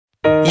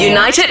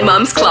United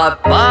Mums Club.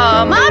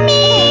 Mom.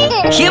 Mommy.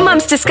 Hear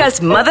mums discuss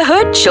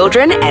motherhood,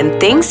 children, and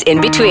things in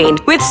between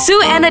with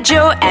Sue Anna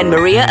Joe and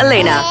Maria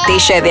Elena. They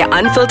share their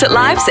unfiltered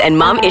lives and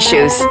mom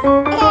issues.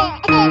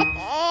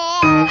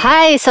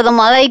 Hi,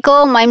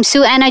 Assalamualaikum. I'm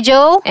Sue Anna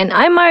Joe. And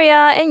I'm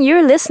Maria, and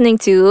you're listening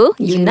to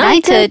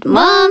United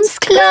Mums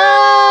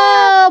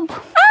Club.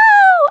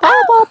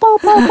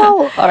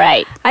 All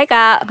right. Hi,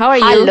 Kak. How are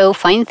you? Hello,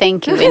 fine,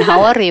 thank you. And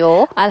how are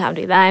you?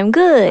 Alhamdulillah, I'm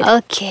good.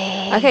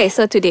 Okay,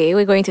 So today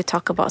we're going to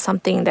talk about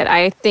something that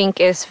I think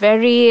is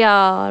very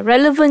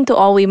relevant to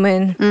all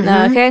women.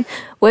 Okay,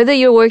 whether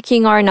you're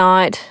working or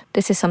not,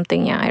 this is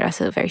something yang I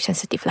rasa very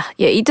sensitive lah.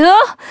 Iaitu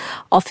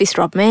office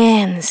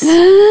romance.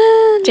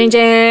 Jeng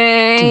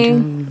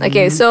jeng.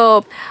 Okay,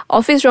 so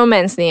office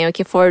romance ni,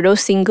 okay, for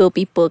those single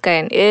people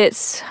kan,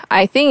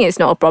 I think it's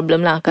not a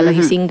problem lah kalau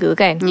you single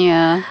kan.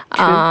 Yeah,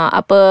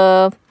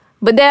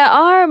 But there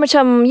are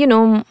macam,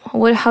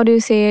 how do you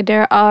say,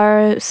 there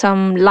are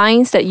some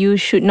lines that you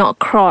should not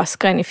cross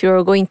kan if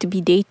you're going to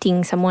be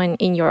dating someone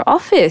in your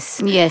office.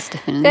 yes,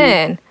 definitely.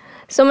 Kan?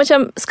 So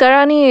macam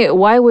sekarang ni,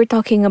 why we're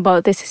talking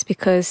about this is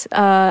because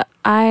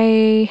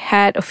I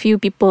had a few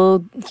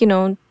people,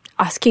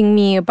 asking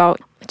me about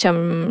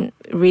macam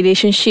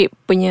relationship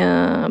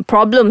punya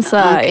problems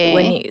lah Okay.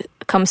 when it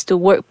comes to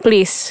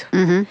workplace.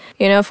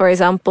 For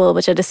example,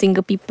 macam the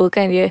single people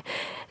kan,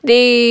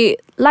 they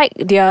like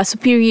their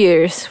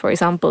superiors, for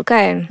example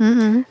kan.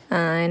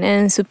 And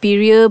then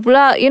superior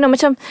pula,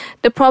 macam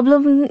the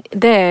problem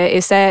there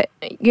is that,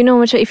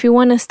 macam if you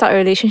want to start a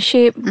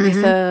relationship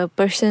with a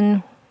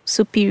person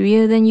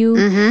superior than you,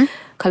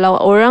 kalau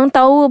orang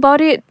tahu about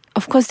it,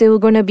 of course they were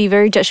gonna be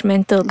very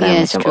judgmental kan.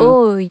 Yes, Macam,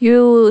 true.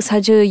 you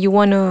saja you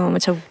wanna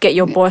macam get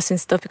your boss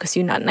and stuff because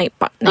you nak naik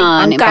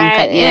naik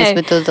pangkat, yes, kan.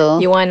 betul tu.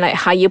 You want like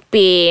higher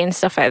pay and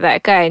stuff like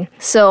that kan.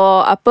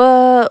 So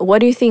what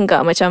do you think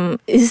Kak?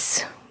 Macam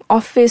is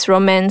office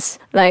romance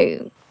like,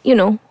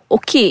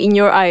 okay in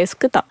your eyes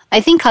ke tak?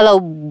 I think kalau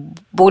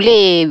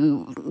boleh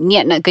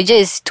niat nak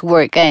kerja is to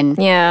work kan.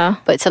 Yeah.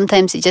 But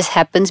sometimes it just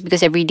happens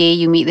because every day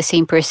you meet the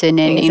same person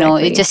and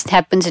Exactly. it just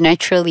happens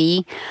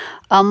naturally.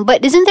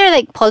 But isn't there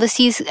like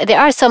policies? There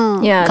are some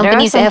Yeah, there are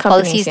companies some that have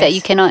policies companies, that yes.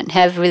 you cannot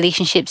have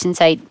relationships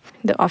inside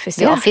The office.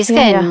 the office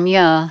kan.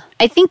 Yeah.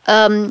 I think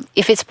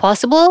if it's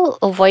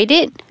possible, avoid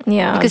it.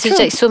 Yeah, Because there's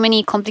true. like so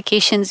many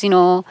complications,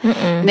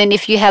 And then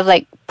if you have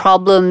like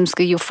problems,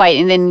 you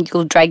fight and then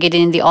you'll drag it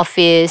in the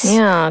office.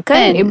 Yeah,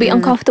 kan? It'll be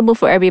uncomfortable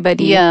for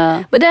everybody.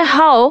 Yeah. But then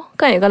how,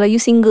 kan, kalau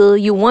you single,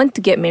 you want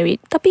to get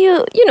married, tapi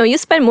you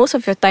spend most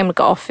of your time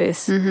dekat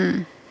office.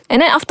 And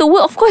then after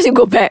work, of course you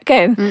go back,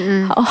 kan?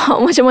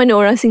 Macam mana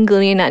orang single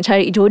ni nak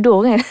cari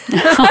jodoh, kan?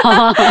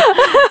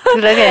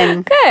 Itulah kan.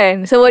 Kan?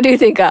 So what do you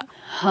think, Kak?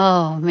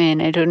 Oh man,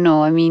 I don't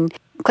know. I mean,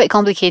 quite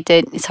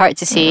complicated. It's hard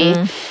to say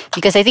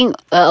because I think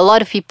a lot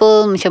of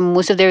people, macam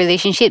most of their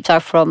relationships are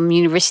from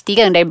university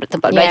kan, dari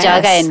tempat belajar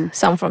kan.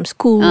 Some from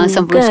school.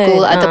 Some from kan?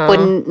 school ataupun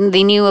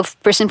they knew a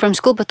person from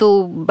school, lepas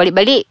tu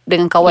balik-balik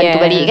dengan kawan tu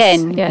Yes, balik kan.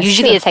 yes,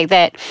 Usually sure. it's like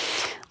that.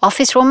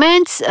 Office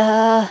romance,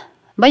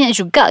 banyak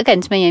juga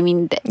kan sebenarnya. I mean,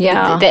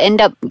 Yeah. they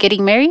end up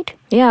getting married.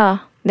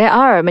 Yeah. There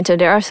are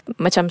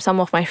macam some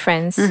of my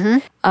friends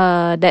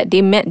that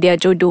they met their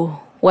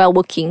jodoh while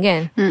working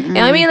kan. And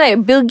I mean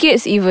like Bill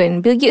Gates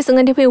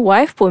dengan dia punya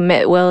wife pun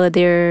met while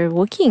they're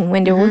working,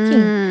 when they're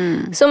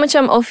working. So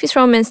macam office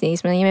romance ni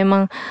sebenarnya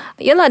memang,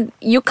 yalah,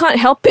 you can't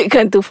help it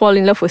kan to fall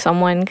in love with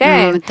someone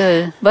kan.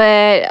 Betul.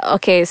 But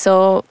okay,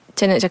 so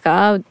macam nak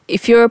cakap,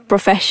 if you're a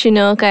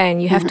professional kan,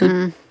 you have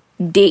to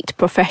date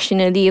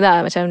professionally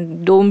lah.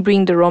 Macam don't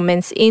bring the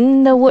romance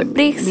in the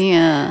workplace.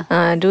 Yeah.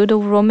 Do the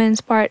romance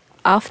part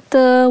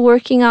after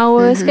working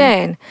hours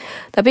kan.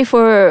 Tapi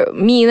for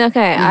me lah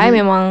kan, I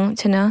memang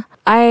macam mana,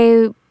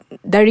 I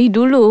dari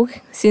dulu,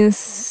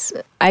 since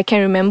I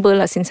can remember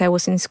lah, since I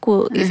was in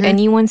school, if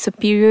anyone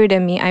superior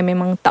than me, I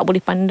memang tak boleh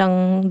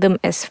pandang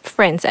them as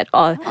friends at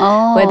all.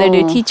 Whether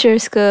they're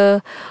teachers ke,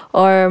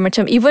 or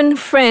macam even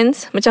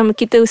friends, macam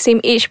kita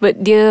same age but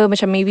dia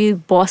macam maybe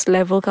boss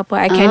level ke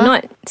apa, I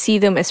cannot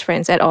see them as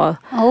friends at all.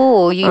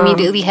 Oh, you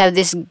immediately have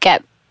this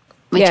gap.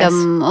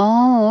 Macam,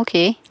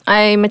 okay.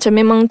 I macam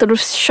memang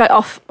terus shut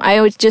off.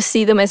 I would just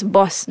see them as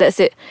boss. That's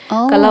it.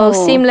 Oh. Kalau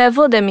same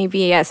level, then maybe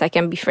yes, I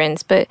can be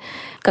friends. But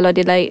kalau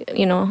dia like,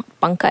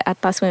 pangkat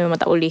atas memang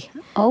tak boleh.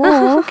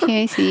 Oh,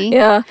 okay, I see.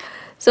 Yeah.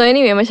 So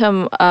anyway,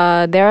 macam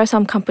there are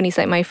some companies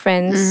like my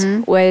friends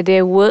where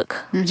they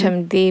work,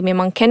 macam they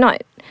memang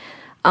cannot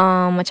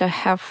macam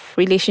have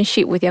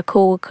relationship with their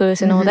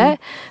co-workers and all that,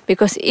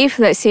 because if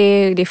let's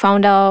say they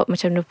found out,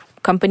 macam the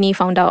company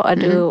found out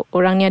ada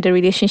orang ni ada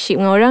relationship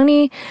dengan orang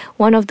ni,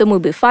 one of them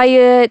will be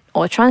fired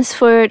or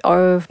transferred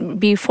or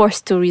be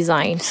forced to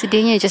resign.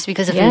 Sedihnya just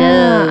because of Yeah,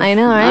 love. I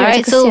know, right?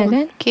 Alright, Macam so kesian,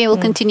 kan? okay, we'll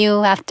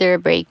continue after a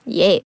break.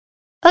 Yeah.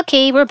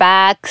 Okay, we're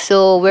back.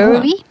 So where were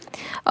we?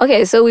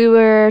 Okay, so we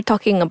were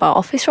talking about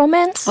office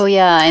romance. Oh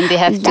yeah, and they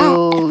have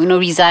to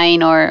resign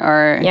or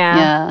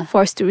Yeah,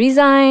 forced to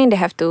resign. They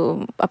have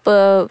to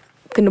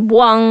kena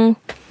buang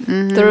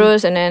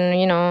Terus and then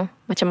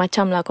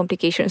macam-macam lah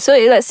complications. So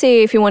let's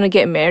say if you want to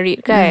get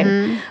married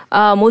kan,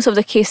 most of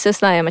the cases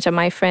lah macam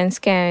my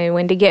friends kan,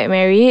 when they get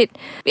married,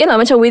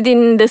 macam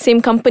within the same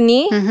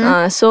company,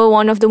 so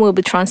one of them will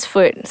be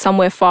transferred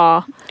somewhere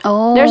far.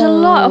 There's a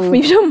lot of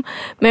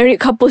married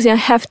couples yang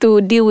have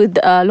to deal with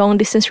a long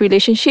distance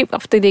relationship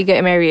after they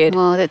get married.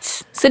 Wow,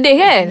 that's sedih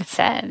kan? That's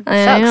sad.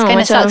 Sucks, kind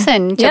of sucks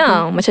kan?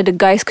 Macam the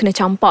guys kena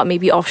campak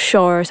maybe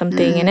offshore or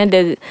something, and then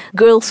the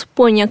girls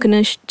pun yang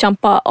kena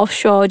campak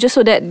offshore just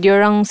so that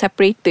diorang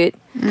separated.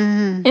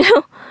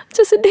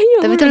 Macam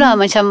sedih. Tapi itulah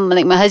macam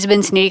like my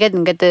husband sendiri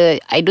kan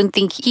kata, I don't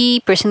think he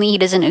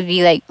doesn't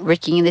agree like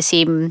working in the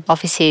same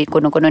office.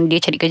 Konon-konon dia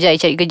cari kerja, I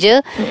cari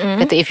kerja.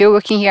 Kata if you're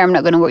working here, I'm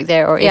not going to work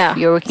there, or if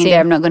you're working there,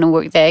 I'm not going to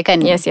work there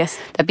kan. Yes.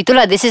 Tapi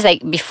itulah, this is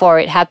like before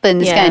it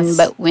happens kan.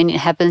 But when it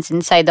happens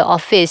inside the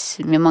office,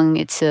 memang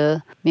it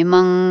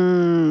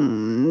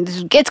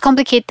gets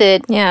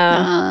complicated.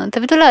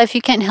 Tapi itulah, if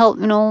you can't help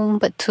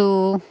but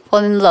to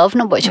fall in love,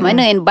 nak buat macam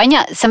mana. And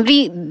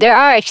there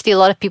are actually a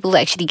lot of people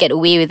that actually get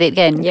away with it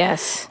kan.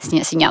 Yes.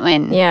 Senyap-senyap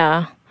kan.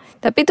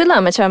 Tapi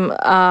itulah macam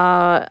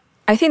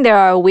I think there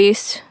are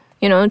ways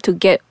to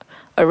get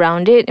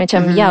around it.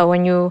 Macam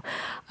when you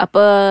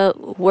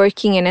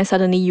working and then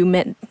suddenly you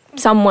met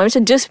someone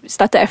macam just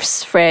started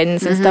as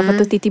friends and stuff,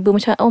 atau tiba-tiba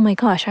macam oh my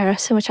gosh, I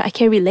rasa macam I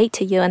can relate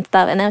to you and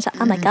stuff, and then macam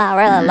oh my god,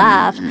 we're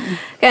alive.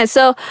 Okay,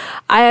 so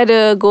I had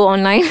to go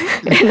online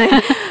and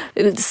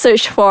I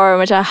search for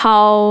macam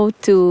how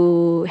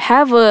to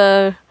have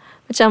a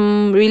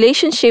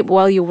relationship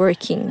while you're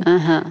working.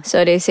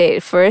 So they say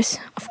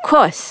first, of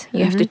course,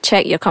 you have to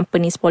check your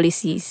company's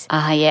policies.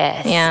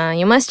 Yes. Yeah,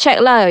 you must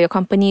check lah your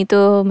company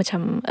tu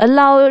macam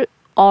allow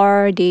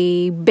or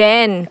they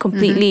ban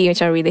completely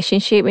macam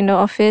relationship in the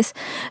office.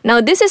 Now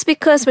this is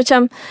because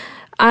macam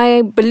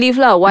I believe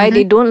lah why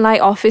they don't like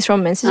office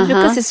romance is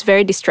because it's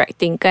very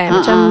distracting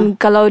kan. Macam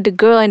kalau the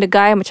girl and the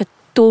guy macam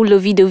too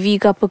lovey-dovey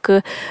ke apa ke,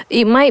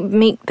 it might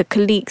make the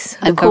colleagues,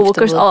 the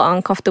co-workers all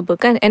uncomfortable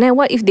kan. And then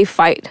what if they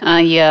fight?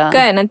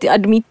 Kan, nanti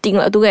ada meeting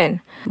lah tu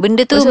kan.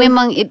 Benda tu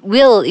memang it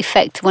will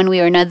affect one way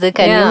or another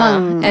kan.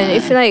 Memang. And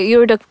if like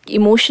you're the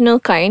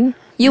emotional kind,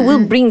 you will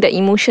bring that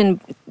emotion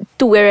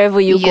to wherever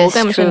you go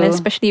kan. Macam,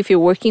 especially if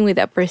you're working with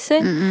that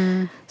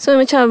person. So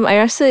macam I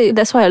rasa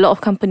that's why a lot of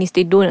companies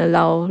they don't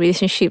allow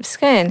relationships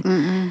kan.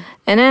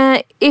 And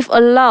then if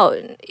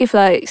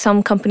like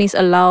some companies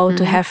allow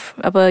to have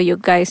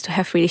you guys to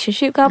have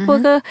relationship ke apa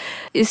ke,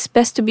 it's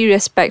best to be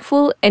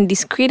respectful and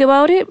discreet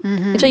about it.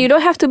 Macam you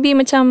don't have to be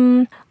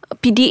macam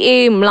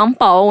PDA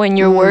melampau when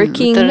you're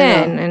working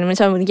kan. And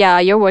macam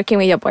you're working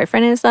with your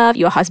boyfriend and stuff,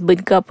 your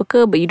husband ke apa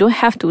ke, but you don't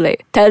have to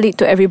like tell it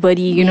to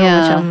everybody,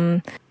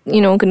 macam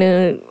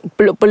kena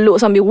peluk-peluk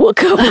sambil work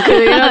ke apa ke,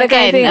 that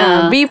kind of thing.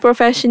 Be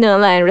professional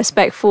lah and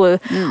respectful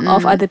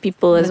of other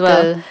people as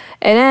well.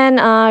 And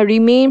then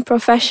remain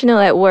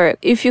professional at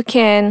work. If you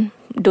can,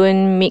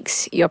 don't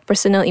mix your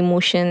personal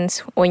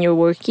emotions when you're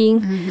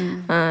working.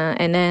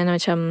 And then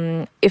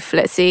macam if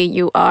let's say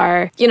you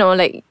are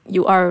like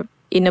you are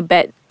in a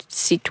bad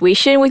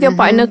situation with your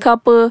partner ke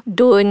apa,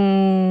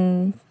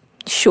 don't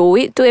show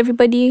it to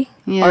everybody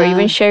or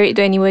even share it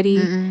to anybody.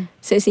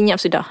 Senyap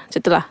sudah,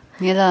 macam tu lah.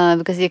 Yelah,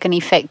 because it can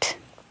affect.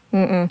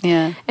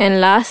 And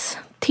last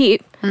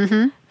tip,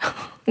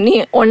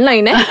 ni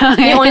online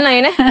ni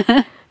online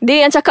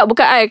dia yang cakap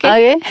bukan I,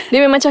 okay? Dia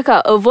memang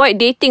cakap avoid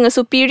dating a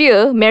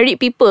superior, married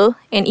people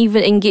and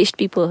even engaged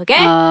people,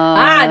 okay?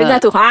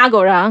 Dengar tu,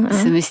 korang.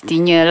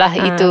 Semestinya lah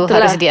itu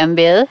harus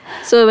diambil.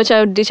 So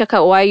macam dia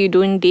cakap why you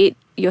don't date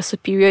your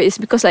superior is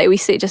because like we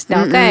said just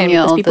now kan,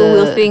 because people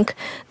will think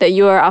that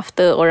you are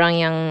after orang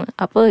yang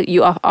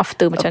you are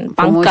after macam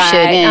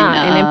pangkat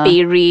and then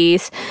pay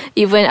raise,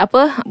 even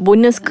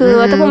bonus ke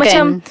ataupun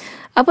macam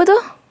apa tu,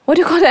 what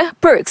do you call that,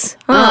 perks.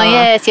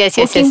 Yes.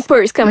 Working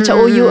perks kan,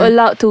 macam you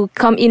allowed to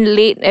come in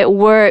late at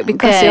work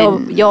because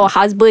your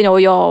husband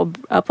or your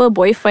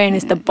boyfriend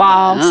is the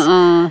boss.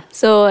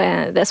 So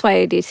that's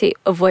why they say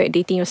avoid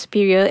dating your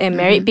superior. And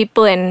married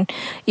people and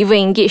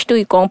even engaged tu,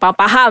 korang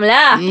faham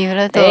lah.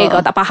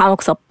 Kalau tak faham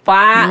aku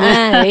sepak.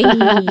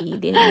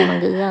 Dia memang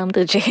geram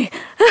tu je.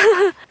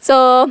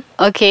 So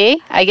okay,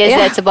 I guess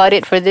that's about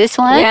it for this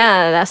one.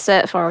 Yeah, that's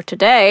it for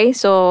today.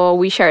 So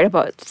we shared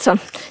about some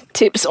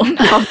tips on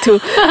how to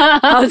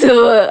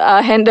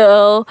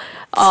handle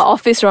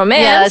office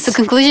romance. Yeah, so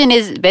conclusion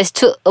is best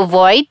to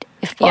avoid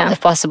if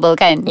possible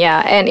kan.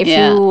 Yeah, and if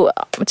you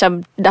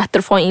macam dah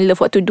terfall in love,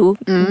 what to do,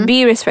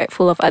 be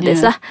respectful of others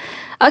lah.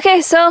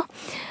 Okay, so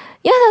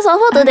that's all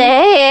for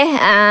today.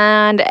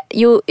 And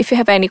if you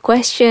have any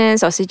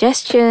questions or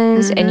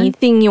suggestions,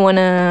 anything you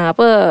wanna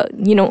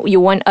you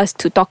want us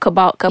to talk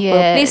about,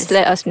 please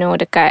let us know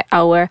dekat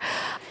our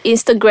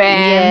Instagram.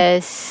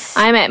 Yes.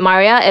 I'm at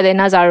Maria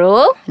Elena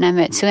Zaro. And I'm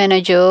at Suana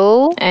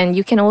Jo. And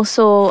you can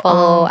also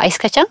follow Ais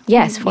Kacang.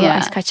 Yes, follow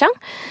Ais Kacang.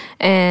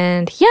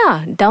 And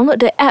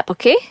download the app,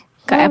 okay?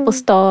 Kat Apple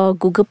Store,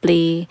 Google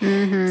Play.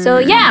 So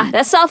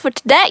that's all for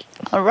today.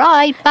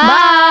 Alright,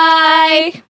 bye.